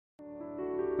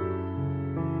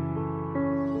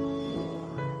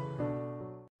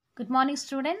Good morning,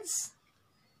 students.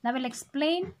 Now we'll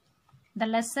explain the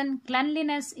lesson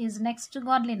Cleanliness is Next to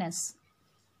Godliness.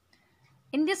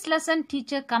 In this lesson,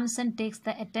 teacher comes and takes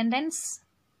the attendance.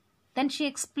 Then she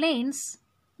explains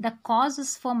the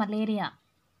causes for malaria.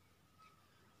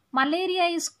 Malaria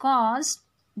is caused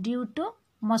due to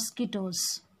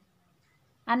mosquitoes.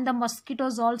 And the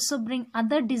mosquitoes also bring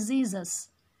other diseases,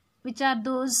 which are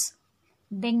those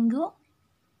dengue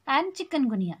and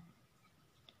chikungunya.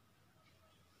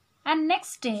 And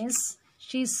next is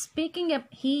he is speaking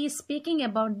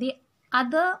about the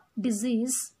other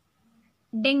disease,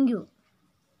 dengue.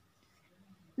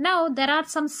 Now there are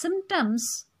some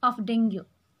symptoms of dengue,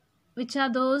 which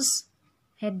are those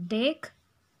headache,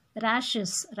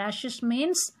 rashes. Rashes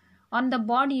means on the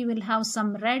body you will have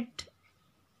some red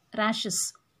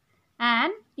rashes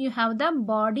and you have the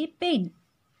body pain.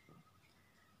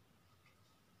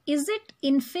 Is it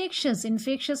infectious?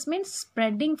 Infectious means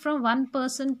spreading from one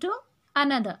person to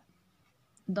another.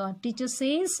 The teacher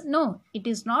says, no, it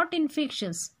is not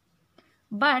infectious.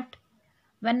 But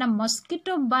when a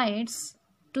mosquito bites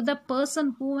to the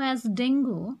person who has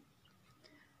dengue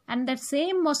and that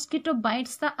same mosquito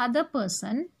bites the other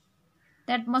person,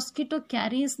 that mosquito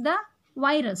carries the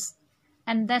virus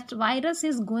and that virus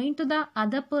is going to the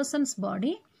other person's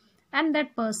body and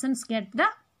that persons get the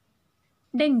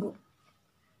dengue.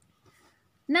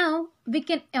 Now, we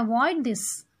can avoid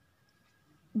this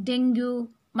dengue,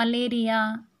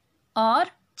 malaria or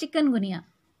chikungunya.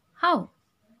 How?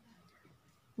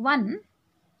 One,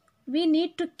 we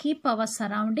need to keep our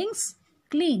surroundings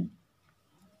clean.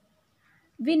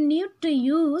 We need to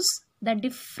use the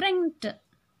different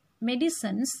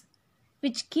medicines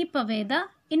which keep away the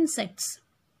insects.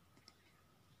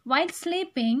 While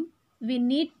sleeping, we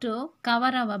need to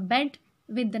cover our bed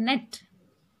with the net.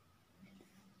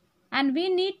 And we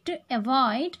need to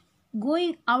avoid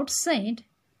going outside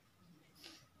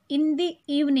in the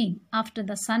evening after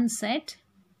the sunset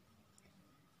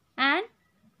and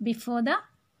before the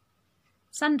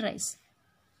sunrise,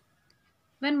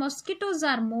 when mosquitoes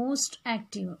are most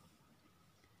active.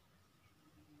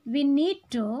 We need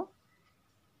to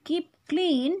keep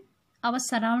clean our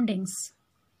surroundings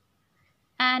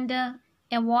and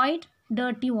avoid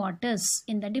dirty waters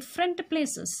in the different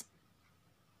places.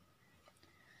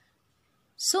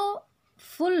 So,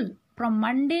 full from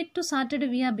Monday to Saturday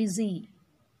we are busy.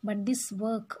 But this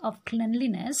work of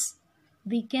cleanliness,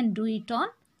 we can do it on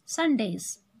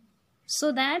Sundays.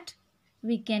 So that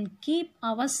we can keep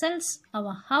ourselves,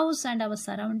 our house and our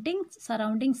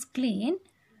surroundings clean.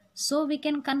 So we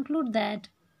can conclude that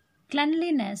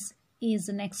cleanliness is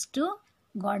next to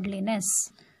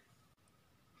godliness.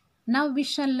 Now we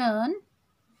shall learn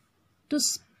to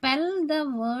spell the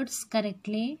words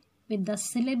correctly with the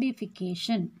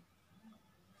syllabification.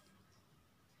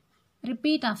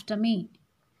 Repeat after me.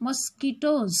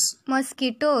 Mosquitoes.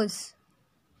 Mosquitoes.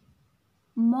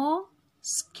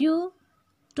 Mosquitoes.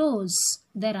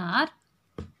 There are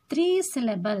 3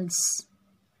 syllables.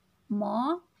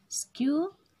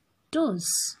 Mosquitoes.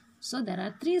 So there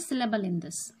are 3 syllables in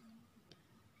this.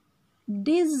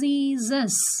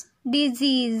 Diseases.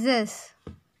 Diseases.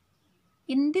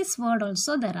 In this word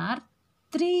also there are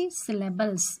 3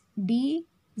 syllables.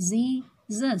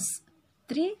 Diseases.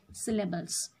 3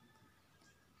 syllables.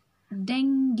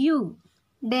 Dengue.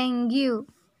 Dengue.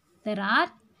 There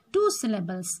are 2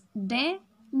 syllables.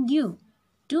 Dengue.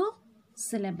 2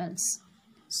 syllables.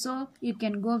 So you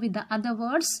can go with the other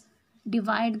words,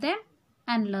 divide them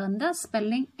and learn the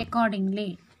spelling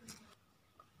accordingly.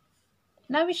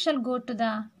 Now we shall go to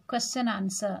the question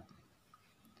answer.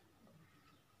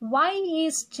 Why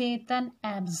is Chetan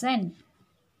absent?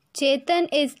 Chetan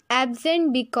is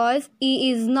absent because he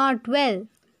is not well.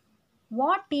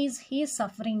 What is he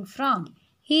suffering from?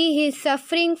 He is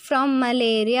suffering from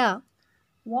malaria.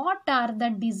 What are the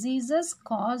diseases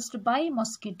caused by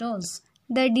mosquitoes?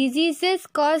 The diseases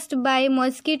caused by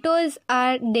mosquitoes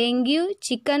are dengue,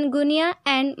 chikungunya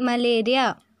and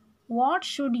malaria. What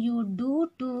should you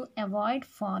do to avoid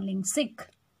falling sick?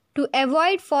 To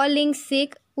avoid falling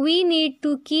sick, we need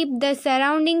to keep the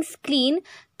surroundings clean,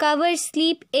 cover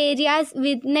sleep areas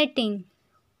with netting.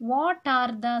 What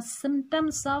are the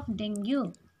symptoms of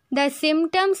dengue? The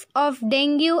symptoms of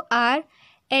dengue are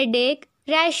headache,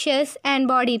 rashes and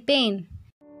body pain.